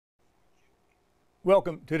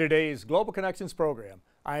Welcome to today's Global Connections program.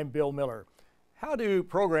 I'm Bill Miller. How do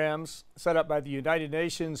programs set up by the United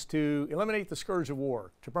Nations to eliminate the scourge of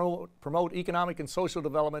war, to promote economic and social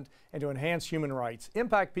development, and to enhance human rights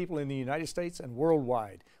impact people in the United States and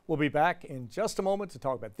worldwide? We'll be back in just a moment to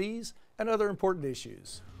talk about these and other important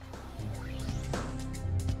issues.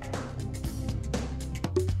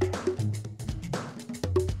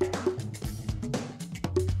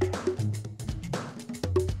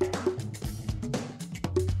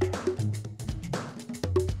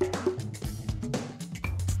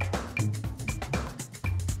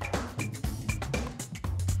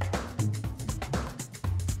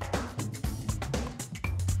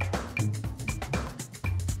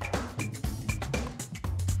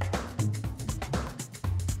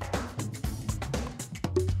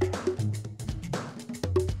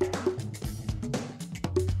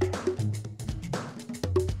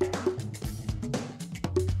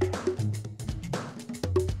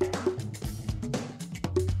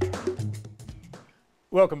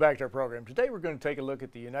 Welcome back to our program. Today we're going to take a look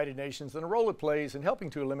at the United Nations and the role it plays in helping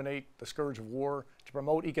to eliminate the scourge of war, to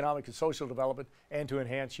promote economic and social development, and to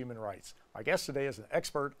enhance human rights. My guest today is an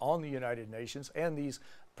expert on the United Nations and these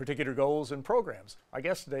particular goals and programs. My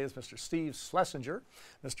guest today is Mr. Steve Schlesinger.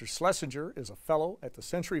 Mr. Schlesinger is a fellow at the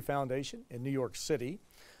Century Foundation in New York City.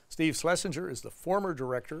 Steve Schlesinger is the former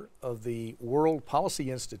director of the World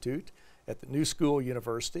Policy Institute at the New School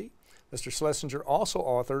University. Mr. Schlesinger also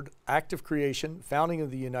authored Active Creation, Founding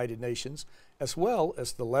of the United Nations, as well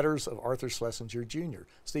as the Letters of Arthur Schlesinger, Jr.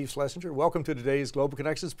 Steve Schlesinger, welcome to today's Global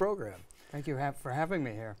Connections program. Thank you for having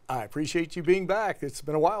me here. I appreciate you being back. It's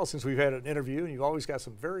been a while since we've had an interview, and you've always got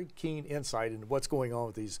some very keen insight into what's going on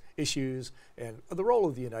with these issues and the role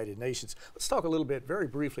of the United Nations. Let's talk a little bit, very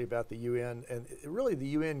briefly, about the UN. And really, the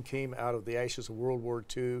UN came out of the ashes of World War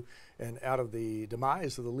II and out of the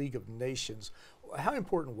demise of the League of Nations. How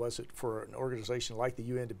important was it for an organization like the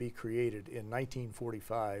UN to be created in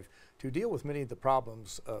 1945 to deal with many of the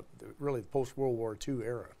problems of really the post-World War II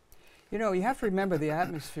era? You know, you have to remember the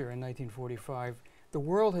atmosphere in 1945. The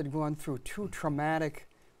world had gone through two traumatic,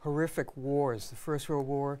 horrific wars. The First World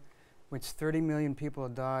War, which 30 million people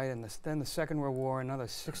had died, and then the Second World War, another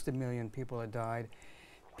 60 million people had died.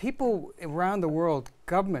 People around the world,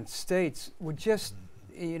 governments, states, were just,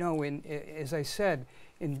 you know, as I said,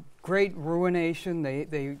 in great ruination. They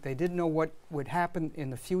didn't know what would happen in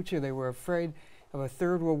the future. They were afraid of a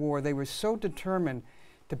Third World War. They were so determined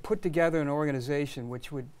to put together an organization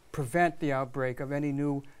which would prevent the outbreak of any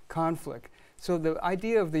new conflict. So the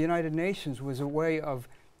idea of the United Nations was a way of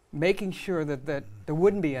making sure that there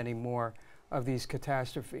wouldn't be any more of these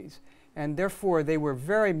catastrophes. And therefore, they were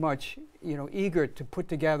very much, you know, eager to put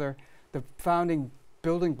together the founding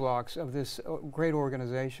building blocks of this great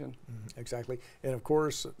organization. Exactly. And of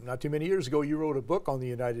course, not too many years ago, you wrote a book on the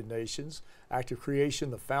United Nations, Active Creation,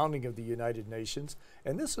 the Founding of the United Nations.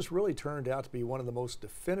 And this has really turned out to be one of the most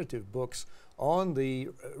definitive books on the,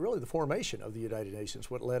 really the formation of the United Nations,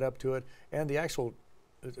 what led up to it, and the actual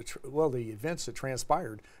the events that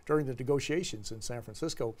transpired during the negotiations in San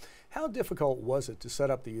Francisco. How difficult was it to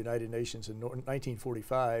set up the United Nations in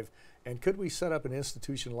 1945, and could we set up an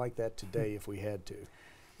institution like that today if we had to?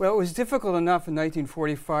 Well, it was difficult enough in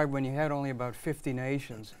 1945 when you had only about 50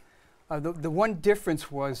 nations. The one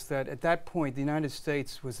difference was that at that point, the United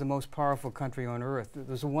States was the most powerful country on earth. There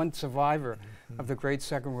was one survivor of the Great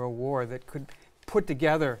Second World War that could put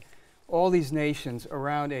together all these nations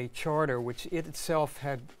around a charter which it itself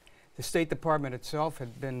had, the State Department itself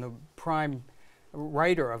had been the prime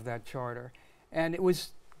writer of that charter. And it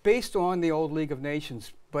was based on the old League of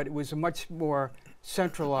Nations, but it was a much more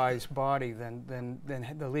centralized body than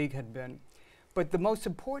the League had been. But the most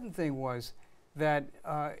important thing was that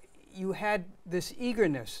you had this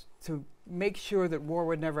eagerness to make sure that war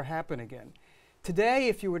would never happen again. Today,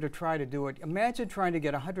 if you were to try to do it, imagine trying to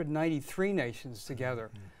get 193 nations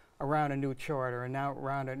together around a new charter and now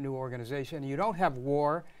around a new organization. And you don't have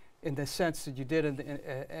war in the sense that you did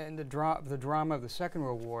in the drama of the Second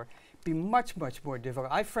World War. It'd be much, much more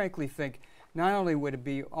difficult. I frankly think not only would it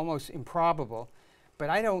be almost improbable,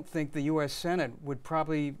 but I don't think the U.S. Senate would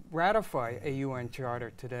probably ratify a UN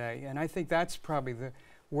charter today. And I think that's probably the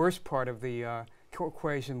worst part of the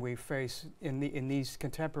equation we face in these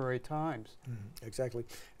contemporary times. Exactly.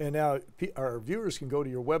 And now our viewers can go to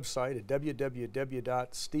your website at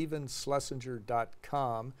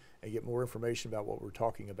www.stephenschlesinger.com and get more information about what we're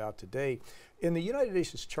talking about today. In the United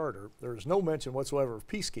Nations Charter, there is no mention whatsoever of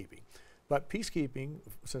peacekeeping. But peacekeeping,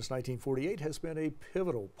 since 1948, has been a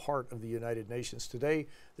pivotal part of the United Nations. Today,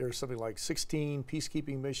 there's something like 16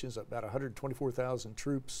 peacekeeping missions, about 124,000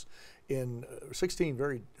 troops in 16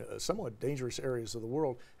 very somewhat dangerous areas of the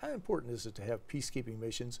world. How important is it to have peacekeeping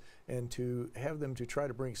missions and to have them to try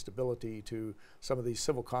to bring stability to some of these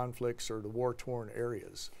civil conflicts or the war-torn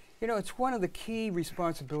areas? You know, it's one of the key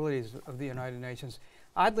responsibilities of the United Nations.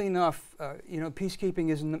 Oddly enough, you know, peacekeeping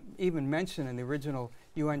isn't even mentioned in the original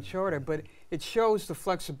UN Charter, but it shows the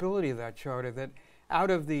flexibility of that charter, that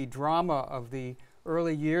out of the drama of the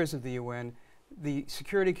early years of the UN, the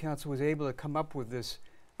Security Council was able to come up with this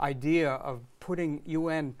idea of putting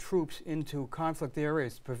UN troops into conflict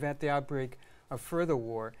areas to prevent the outbreak of further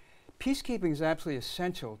war. Peacekeeping is absolutely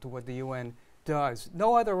essential to what the UN does.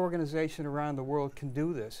 No other organization around the world can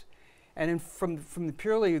do this. And from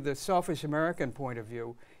purely the selfish American point of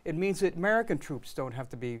view, it means that American troops don't have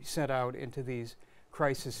to be sent out into these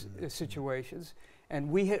crisis situations. And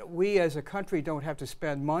we as a country don't have to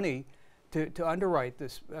spend money to underwrite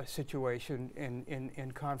this situation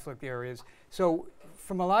in conflict areas. So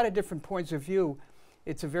from a lot of different points of view,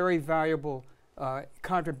 it's a very valuable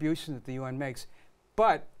contribution that the UN makes.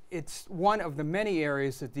 But it's one of the many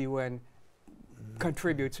areas that the UN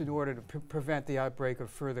contributes in order to prevent the outbreak of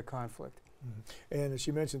further conflict. And as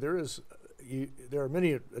you mentioned, there are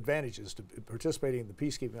many advantages to participating in the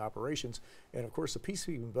peacekeeping operations. And of course, the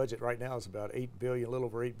peacekeeping budget right now is about $8 billion, a little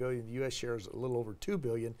over $8 billion. The U.S. share is a little over $2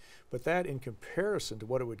 billion. But that, in comparison to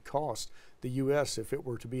what it would cost the U.S. if it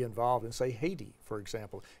were to be involved in, say, Haiti, for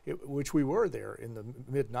example, which we were there in the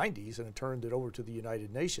mid-90s and it turned it over to the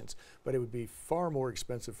United Nations. But it would be far more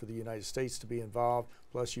expensive for the United States to be involved.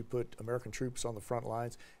 Plus, you put American troops on the front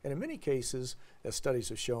lines. And in many cases, as studies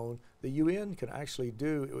have shown, the UN can actually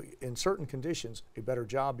do, in certain conditions, a better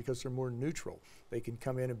job because they're more neutral. They can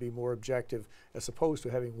come in and be more objective as opposed to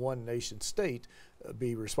having one nation state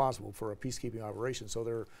be responsible for a peacekeeping operation. So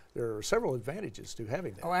there are several advantages to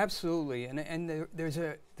having that. Oh, absolutely. And there's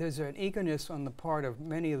an eagerness on the part of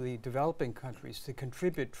many of the developing countries to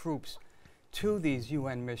contribute troops to these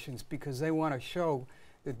UN missions because they want to show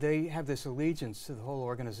that they have this allegiance to the whole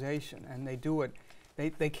organization, and they do it.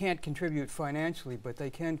 They can't contribute financially, but they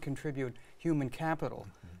can contribute human capital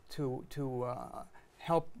to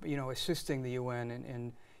help, you know, assisting the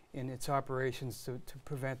UN in its operations to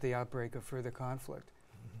prevent the outbreak of further conflict.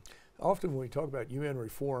 Often when we talk about UN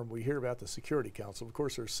reform, we hear about the Security Council. Of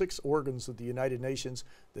course, there are 6 organs of the United Nations,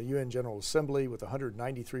 the UN General Assembly with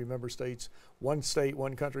 193 member states, 1 state,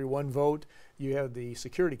 1 country, 1 vote. You have the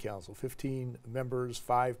Security Council, 15 members,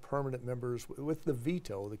 5 permanent members with the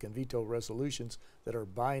veto, that can veto resolutions that are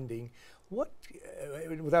binding. What,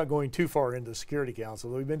 without going too far into the Security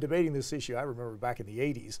Council, we've been debating this issue. I remember back in the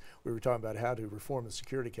 80s, we were talking about how to reform the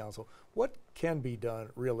Security Council. What can be done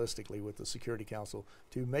realistically with the Security Council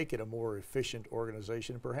to make it a more efficient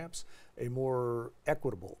organization, perhaps a more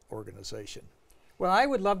equitable organization? Well, I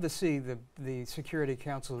would love to see the Security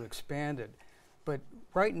Council expanded, but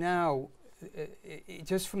right now,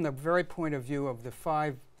 just from the very point of view of the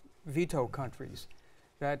 5 veto countries,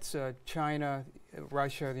 that's China,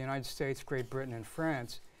 Russia, the United States, Great Britain, and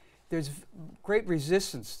France, there's great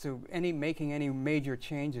resistance to making any major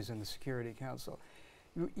changes in the Security Council.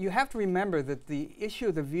 You have to remember that the issue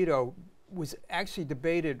of the veto was actually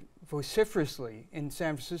debated vociferously in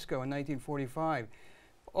San Francisco in 1945.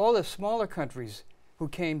 All the smaller countries who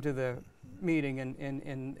came to the meeting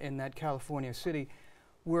in that California city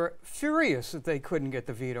were furious that they couldn't get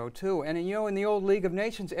the veto too. And you know, in the old League of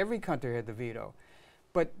Nations, every country had the veto.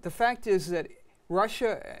 But the fact is that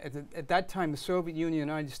Russia, at that time the Soviet Union,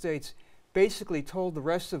 the United States, basically told the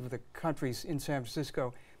rest of the countries in San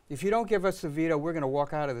Francisco, if you don't give us the veto, we're going to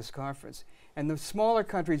walk out of this conference. And the smaller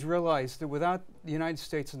countries realized that without the United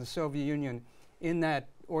States and the Soviet Union in that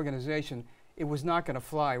organization, it was not going to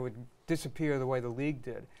fly. It would disappear the way the League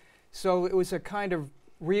did. So it was a kind of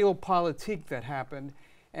realpolitik that happened,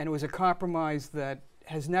 and it was a compromise that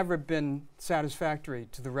has never been satisfactory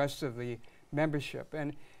to the rest of the membership.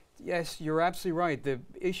 And yes, you're absolutely right. The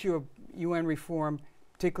issue of UN reform,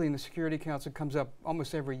 particularly in the Security Council, comes up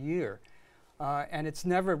almost every year. And it's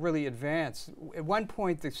never really advanced. At one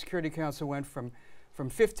point, the Security Council went from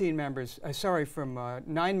 15 members, from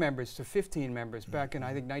 9 members to 15 members back in, I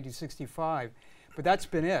think, 1965. But that's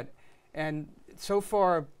been it. And so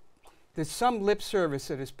far, there's some lip service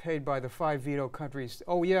that is paid by the 5 veto countries.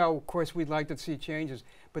 Oh yeah, of course we'd like to see changes,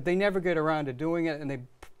 but they never get around to doing it, and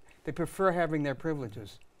they prefer having their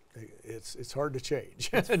privileges. It's hard to change.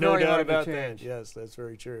 It's no very doubt hard to about change. that. Yes, that's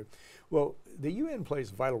very true. Well, the UN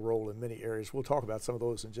plays a vital role in many areas. We'll talk about some of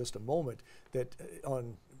those in just a moment, that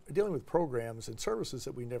on dealing with programs and services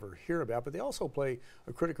that we never hear about, but they also play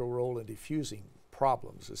a critical role in diffusing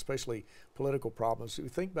problems, especially political problems. We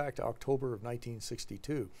think back to October of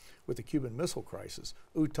 1962 with the Cuban Missile Crisis.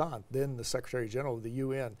 U Thant, then the Secretary General of the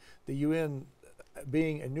UN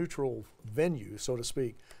being a neutral venue, so to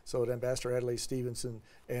speak, so that Ambassador Adlai Stevenson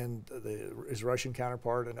and his Russian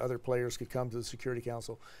counterpart and other players could come to the Security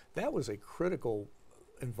Council. That was a critical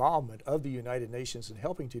involvement of the United Nations in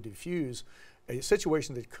helping to diffuse a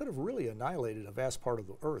situation that could have really annihilated a vast part of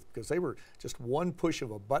the earth, because they were just one push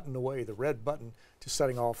of a button away, the red button, to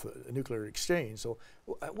setting off a nuclear exchange. So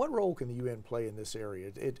what role can the UN play in this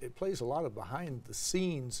area? It plays a lot of behind the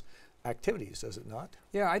scenes activities, does it not?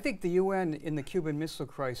 Yeah, I think the UN in the Cuban Missile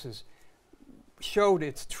Crisis showed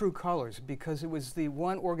its true colors, because it was the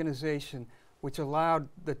one organization which allowed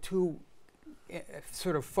the two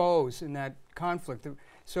sort of foes in that conflict, the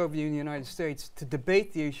Soviet Union and the United States, to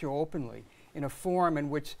debate the issue openly in a forum in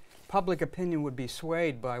which public opinion would be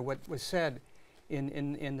swayed by what was said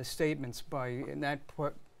in the statements by, in that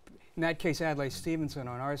case, Adlai Stevenson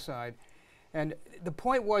on our side. And the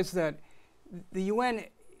point was that the UN,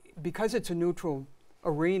 because it's a neutral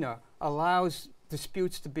arena, allows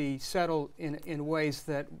disputes to be settled in ways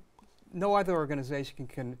that no other organization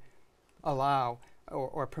can allow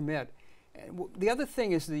or permit. And the other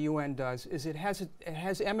thing is the UN does is it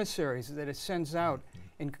has emissaries that it sends out,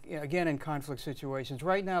 again in conflict situations.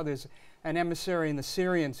 Right now there's an emissary in the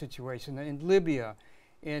Syrian situation, in Libya,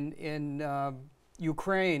 in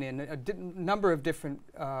Ukraine, in a number of different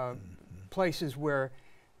places where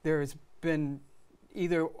there's been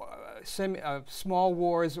either small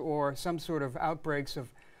wars or some sort of outbreaks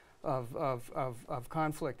of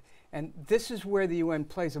conflict. And this is where the UN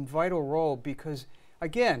plays a vital role, because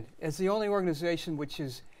again, as the only organization which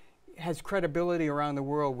has credibility around the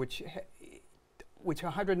world, which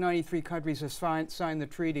 193 countries have signed the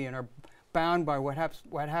treaty and are bound by what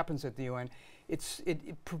happens at the UN,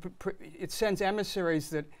 it sends emissaries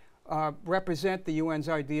that represent the UN's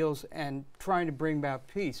ideals and trying to bring about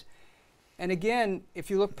peace. And again, if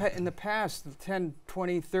you look in the past, 10,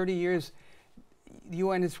 20, 30 years, the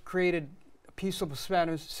UN has created peaceful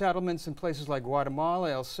settlements in places like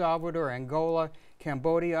Guatemala, El Salvador, Angola,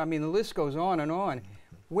 Cambodia. I mean, the list goes on and on.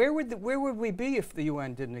 Where would we be if the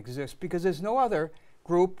UN didn't exist? Because there's no other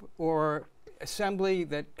group or assembly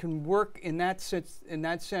that can work in that sense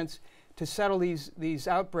to settle these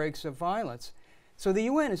outbreaks of violence. So the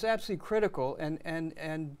UN is absolutely critical,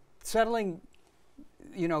 and settling,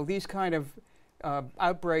 you know, these kind of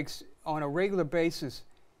outbreaks on a regular basis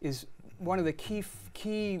is one of the key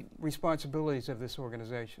responsibilities of this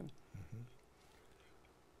organization.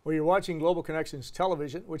 Well, you're watching Global Connections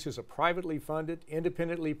Television, which is a privately funded,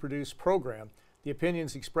 independently produced program. The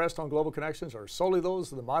opinions expressed on Global Connections are solely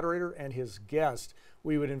those of the moderator and his guest.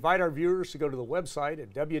 We would invite our viewers to go to the website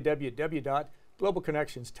at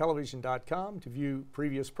www.globalconnectionstelevision.com to view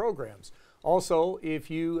previous programs. Also, if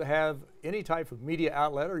you have any type of media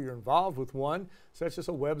outlet or you're involved with one, such as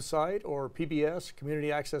a website or PBS,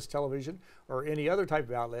 Community Access Television, or any other type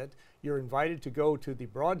of outlet, you're invited to go to the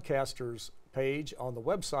broadcasters page on the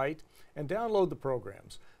website and download the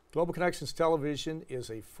programs. Global Connections Television is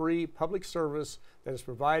a free public service that is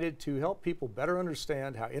provided to help people better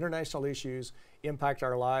understand how international issues impact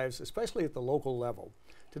our lives, especially at the local level.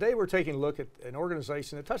 Today we're taking a look at an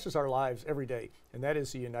organization that touches our lives every day, and that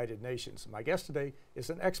is the United Nations. My guest today is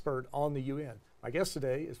an expert on the UN. My guest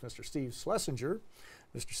today is Mr. Steve Schlesinger.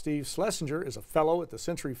 Mr. Steve Schlesinger is a fellow at the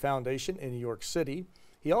Century Foundation in New York City.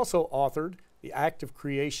 He also authored The Act of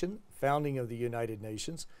Creation, Founding of the United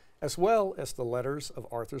Nations, as well as the letters of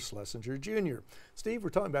Arthur Schlesinger, Jr. Steve, we're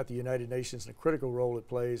talking about the United Nations and the critical role it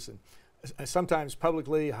plays, and sometimes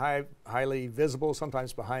publicly, highly visible,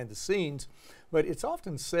 sometimes behind the scenes. But it's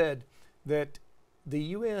often said that the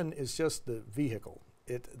UN is just the vehicle.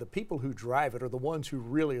 The people who drive it are the ones who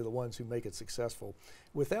really are the ones who make it successful.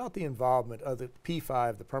 Without the involvement of the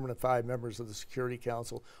P5, the permanent 5 members of the Security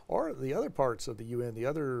Council, or the other parts of the UN, the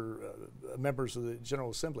other members of the General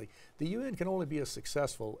Assembly, the UN can only be as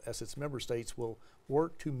successful as its member states will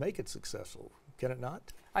work to make it successful. Can it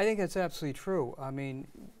not? I think that's absolutely true. I mean,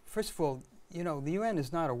 first of all, you know, the UN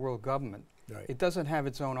is not a world government. Right. It doesn't have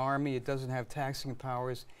its own army. It doesn't have taxing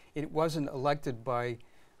powers. It wasn't elected by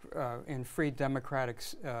in free democratic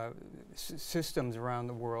systems around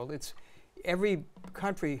the world. Every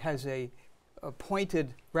country has a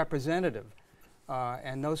appointed representative,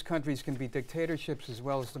 and those countries can be dictatorships as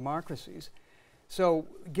well as democracies. So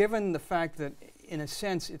given the fact that, in a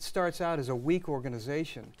sense, it starts out as a weak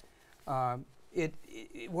organization,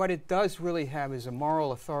 what it does really have is a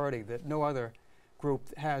moral authority that no other group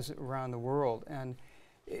has around the world, and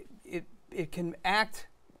it can act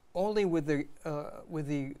only with the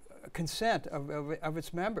consent of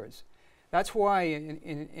its members. That's why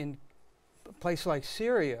in a place like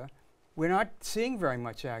Syria, we're not seeing very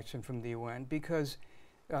much action from the UN because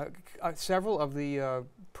several of the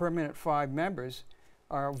permanent 5 members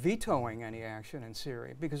are vetoing any action in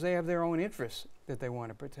Syria because they have their own interests that they want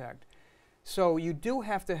to protect. So you do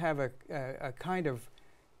have to have a kind of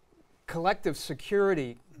collective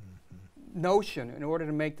security notion in order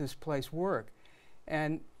to make this place work.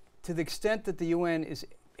 And to the extent that the UN is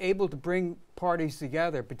able to bring parties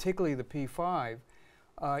together, particularly the P5,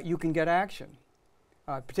 you can get action.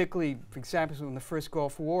 Particularly, for example, in the first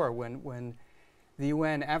Gulf War, when the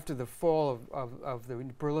UN, after the fall of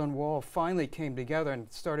the Berlin Wall, finally came together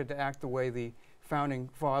and started to act the way the founding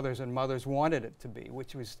fathers and mothers wanted it to be,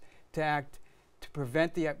 which was to act to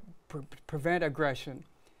prevent aggression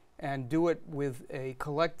and do it with a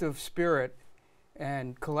collective spirit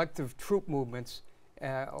and collective troop movements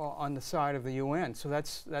on the side of the UN. So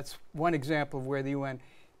that's one example of where the UN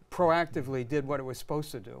proactively did what it was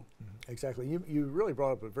supposed to do. Exactly. You really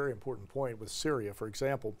brought up a very important point with Syria. For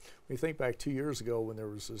example, when you think back 2 years ago when there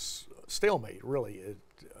was this stalemate, really,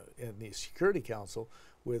 in the Security Council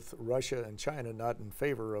with Russia and China not in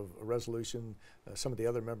favor of a resolution, some of the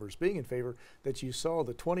other members being in favor, that you saw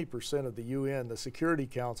the 20% of the UN, the Security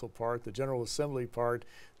Council part, the General Assembly part,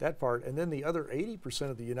 that part, and then the other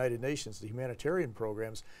 80% of the United Nations, the humanitarian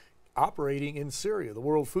programs, operating in Syria. The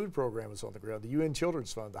World Food Program is on the ground, the UN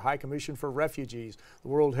Children's Fund, the High Commission for Refugees, the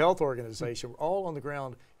World Health Organization, we're all on the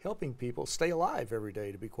ground helping people stay alive every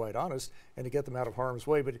day, to be quite honest, and to get them out of harm's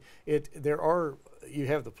way. But you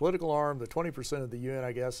have the political arm, the 20% of the UN,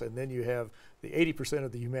 I guess, and then you have the 80%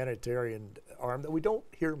 of the humanitarian arm that we don't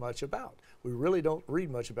hear much about. We really don't read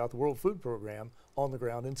much about the World Food Program on the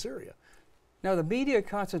ground in Syria. Now, the media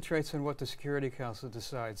concentrates on what the Security Council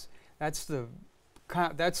decides. That's the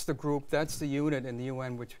group, that's the unit in the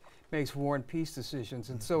UN which makes war and peace decisions,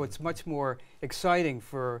 and so it's much more exciting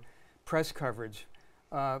for press coverage.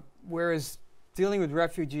 Whereas dealing with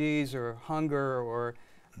refugees or hunger or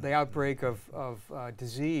the outbreak of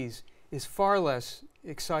disease is far less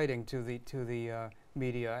exciting to the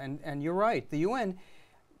media. And you're right, the UN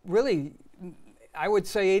really, I would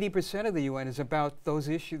say 80% of the UN is about those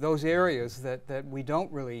areas that we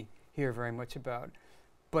don't really hear very much about.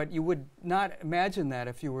 But you would not imagine that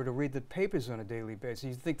if you were to read the papers on a daily basis.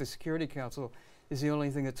 You'd think the Security Council is the only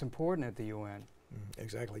thing that's important at the UN.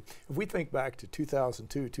 Exactly. If we think back to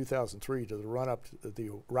 2002, 2003, to the run-up to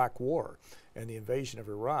the Iraq War and the invasion of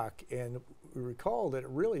Iraq, and we recall that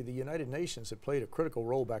really the United Nations had played a critical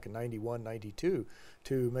role back in 91, 92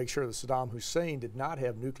 to make sure that Saddam Hussein did not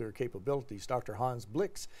have nuclear capabilities. Dr. Hans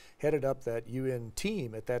Blix headed up that UN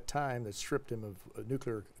team at that time that stripped him of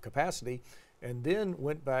nuclear capacity, and then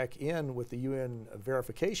went back in with the UN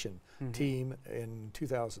verification team in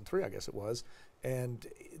 2003, I guess it was. And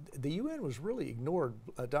the UN was really ignored.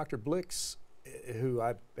 Dr. Blix, who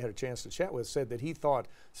I had a chance to chat with, said that he thought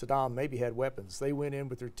Saddam maybe had weapons. They went in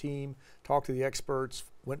with their team, talked to the experts,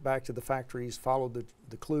 went back to the factories, followed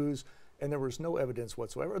the clues, and there was no evidence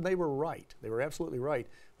whatsoever. And they were right. They were absolutely right.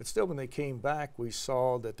 But still, when they came back, we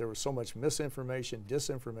saw that there was so much misinformation,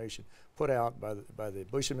 disinformation put out by the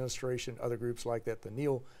Bush administration, other groups like that, the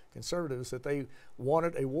neoconservatives, that they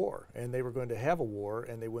wanted a war, and they were going to have a war,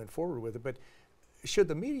 and they went forward with it. But should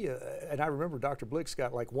the media, and I remember Dr. Blix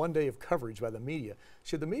got like 1 day of coverage by the media,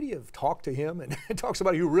 should the media have talked to him and talk to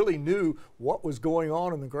somebody who really knew what was going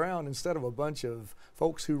on the ground instead of a bunch of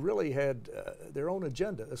folks who really had their own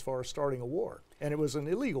agenda as far as starting a war? And it was an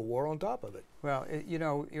illegal war on top of it. Well, you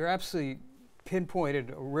know, you're absolutely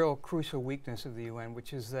pinpointed a real crucial weakness of the UN,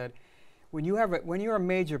 which is that when you're a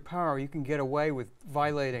major power, you can get away with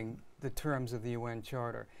violating the terms of the UN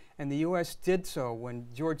Charter. And the U.S. did so when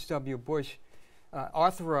George W. Bush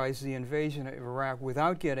authorized the invasion of Iraq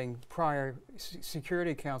without getting prior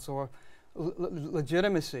Security Council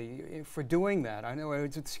legitimacy for doing that. I know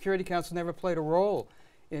the Security Council never played a role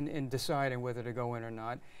in deciding whether to go in or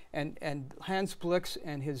not. And Hans Blix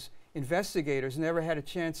and his investigators never had a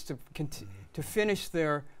chance to finish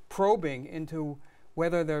their probing into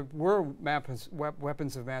whether there were weapons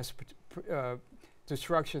of mass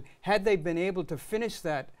destruction. Had they been able to finish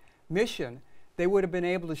that mission, they would have been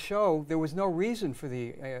able to show there was no reason for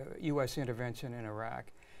the U.S. intervention in Iraq.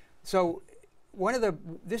 So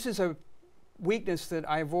this is a weakness that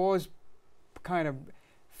I've always kind of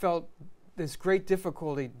felt there's great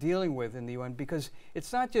difficulty dealing with in the UN, because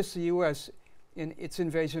it's not just the U.S. in its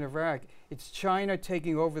invasion of Iraq. It's China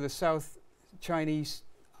taking over the South Chinese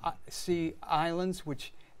Sea islands,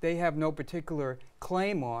 which they have no particular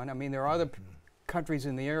claim on. I mean, there are other countries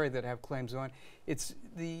in the area that have claims on. It's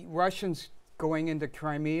the Russians going into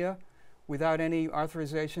Crimea without any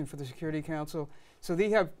authorization for the Security Council. So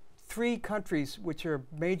they have 3 countries which are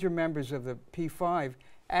major members of the P5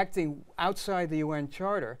 acting outside the UN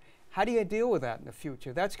Charter. How do you deal with that in the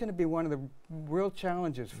future? That's going to be one of the real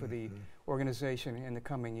challenges for the organization in the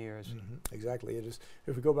coming years. Exactly. It is.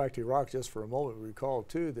 If we go back to Iraq just for a moment, we recall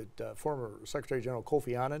too that former Secretary General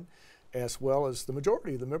Kofi Annan, as well as the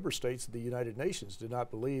majority of the member states of the United Nations, did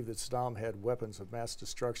not believe that Saddam had weapons of mass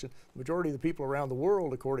destruction. The majority of the people around the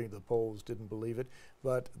world, according to the polls, didn't believe it,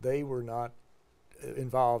 but they were not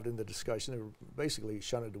involved in the discussion. They were basically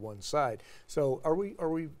shunted to one side. So are we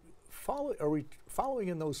following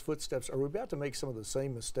in those footsteps? Are we about to make some of the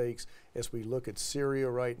same mistakes as we look at Syria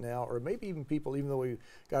right now, or maybe even people, even though we've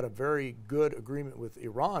got a very good agreement with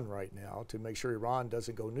Iran right now to make sure Iran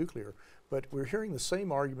doesn't go nuclear, but we're hearing the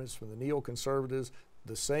same arguments from the neoconservatives,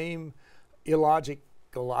 the same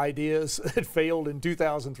illogical ideas that failed in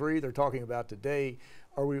 2003 they're talking about today.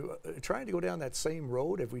 Are we trying to go down that same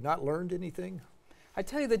road? Have we not learned anything? I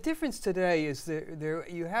tell you, the difference today is that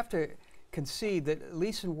you have to concede that at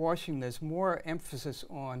least in Washington there's more emphasis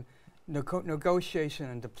on negotiation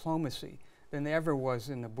and diplomacy than there ever was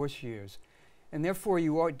in the Bush years. And therefore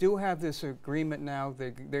you do have this agreement now.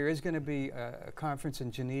 There is going to be a conference in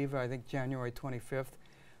Geneva, I think January 25th,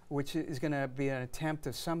 which is going to be an attempt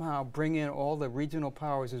to somehow bring in all the regional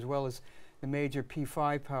powers as well as the major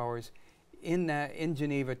P5 powers in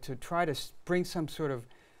Geneva to try to bring some sort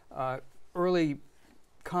of early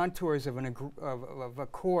contours of of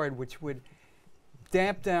accord which would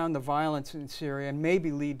damp down the violence in Syria and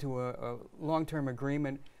maybe lead to a long-term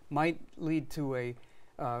agreement, might lead to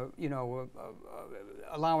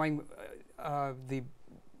allowing the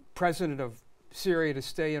president of Syria to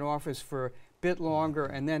stay in office for a bit longer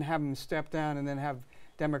and then have him step down and then have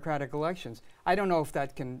democratic elections. I don't know if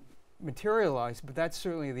that can materialize, but that's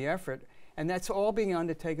certainly the effort, and that's all being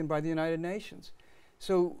undertaken by the United Nations.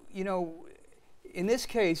 So, in this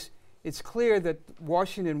case, it's clear that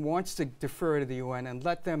Washington wants to defer to the UN and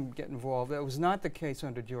let them get involved. That was not the case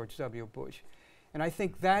under George W. Bush. And I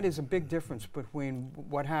think that is a big difference between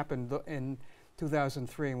what happened in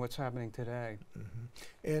 2003 and what's happening today.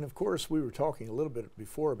 And of course, we were talking a little bit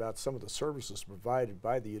before about some of the services provided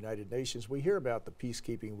by the United Nations. We hear about the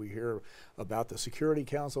peacekeeping, we hear about the Security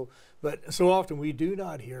Council, but so often we do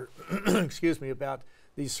not hear, excuse me, about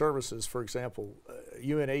these services, for example,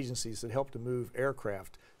 UN agencies that help to move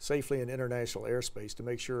aircraft safely in international airspace to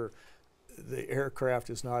make sure the aircraft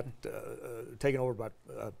is not taken over by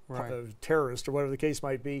terrorists or whatever the case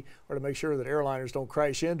might be, or to make sure that airliners don't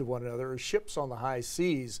crash into one another, or ships on the high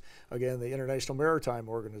seas. Again, the International Maritime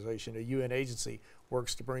Organization, a UN agency,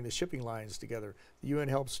 works to bring the shipping lines together. The UN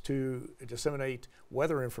helps to disseminate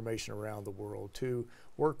weather information around the world, to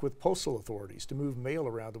work with postal authorities, to move mail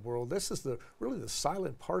around the world. This is really the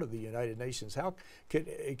silent part of the United Nations. How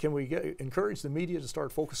can we encourage the media to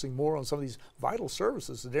start focusing more on some of these vital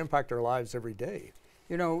services that impact our lives every day?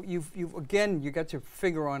 You know, you got your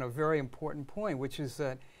finger on a very important point, which is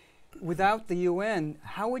that without the UN,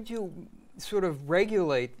 how would you sort of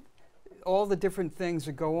regulate all the different things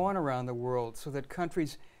that go on around the world so that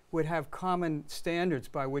countries would have common standards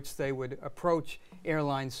by which they would approach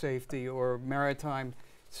airline safety or maritime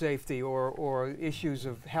safety or issues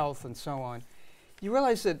of health and so on? You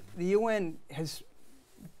realize that the UN has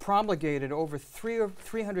promulgated over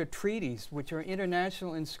 300 treaties which are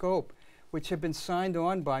international in scope, which have been signed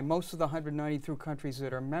on by most of the 192 countries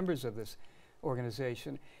that are members of this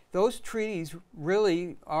organization. Those treaties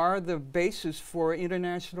really are the basis for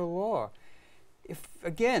international law. If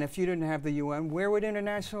you didn't have the UN, where would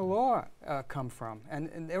international law come from?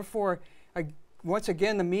 And therefore, once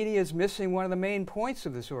again, the media is missing one of the main points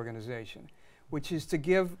of this organization, which is to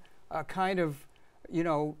give a kind of,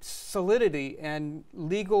 solidity and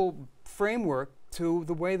legal framework to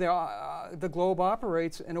the way the globe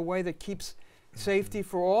operates in a way that keeps safety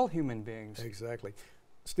for all human beings. Exactly.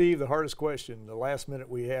 Steve, the hardest question, the last minute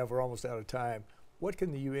we have, we're almost out of time. What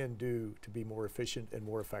can the UN do to be more efficient and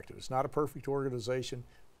more effective? It's not a perfect organization,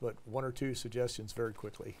 but one or two suggestions very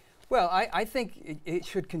quickly. Well, I think it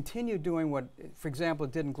should continue doing what, for example,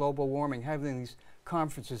 it did in global warming, having these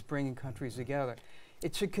conferences, bringing countries together.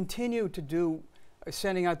 It should continue to do,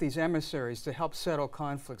 sending out these emissaries to help settle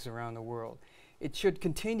conflicts around the world. It should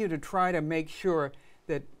continue to try to make sure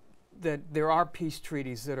that there are peace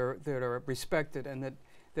treaties that are respected, and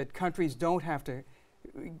that countries don't have to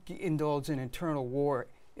indulge in internal war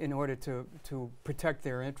in order to protect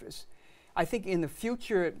their interests. I think in the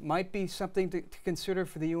future it might be something to consider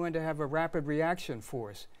for the UN to have a rapid reaction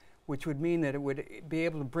force, which would mean that it would be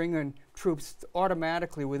able to bring in troops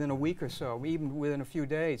automatically within a week or so, even within a few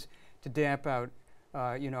days, to damp out,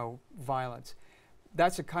 violence.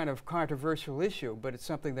 That's a kind of controversial issue, but it's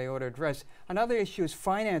something they ought to address. Another issue is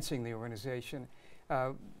financing the organization.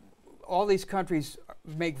 All these countries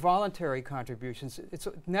make voluntary contributions. It's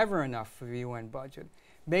never enough for the UN budget.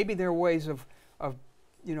 Maybe there are ways of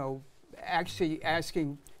actually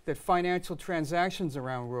asking that financial transactions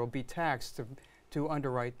around the world be taxed to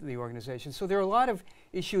underwrite the organization. So there are a lot of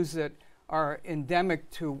issues that are endemic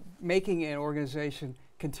to making an organization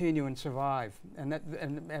continue and survive, and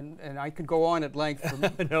I could go on at length for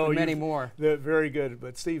many more. Very good.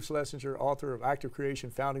 But Steve Schlesinger, author of Active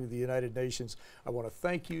Creation, Founding of the United Nations, I want to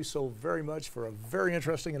thank you so very much for a very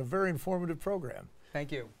interesting and a very informative program.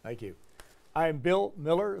 Thank you. Thank you. I am Bill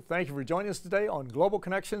Miller. Thank you for joining us today on Global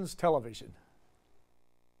Connections Television.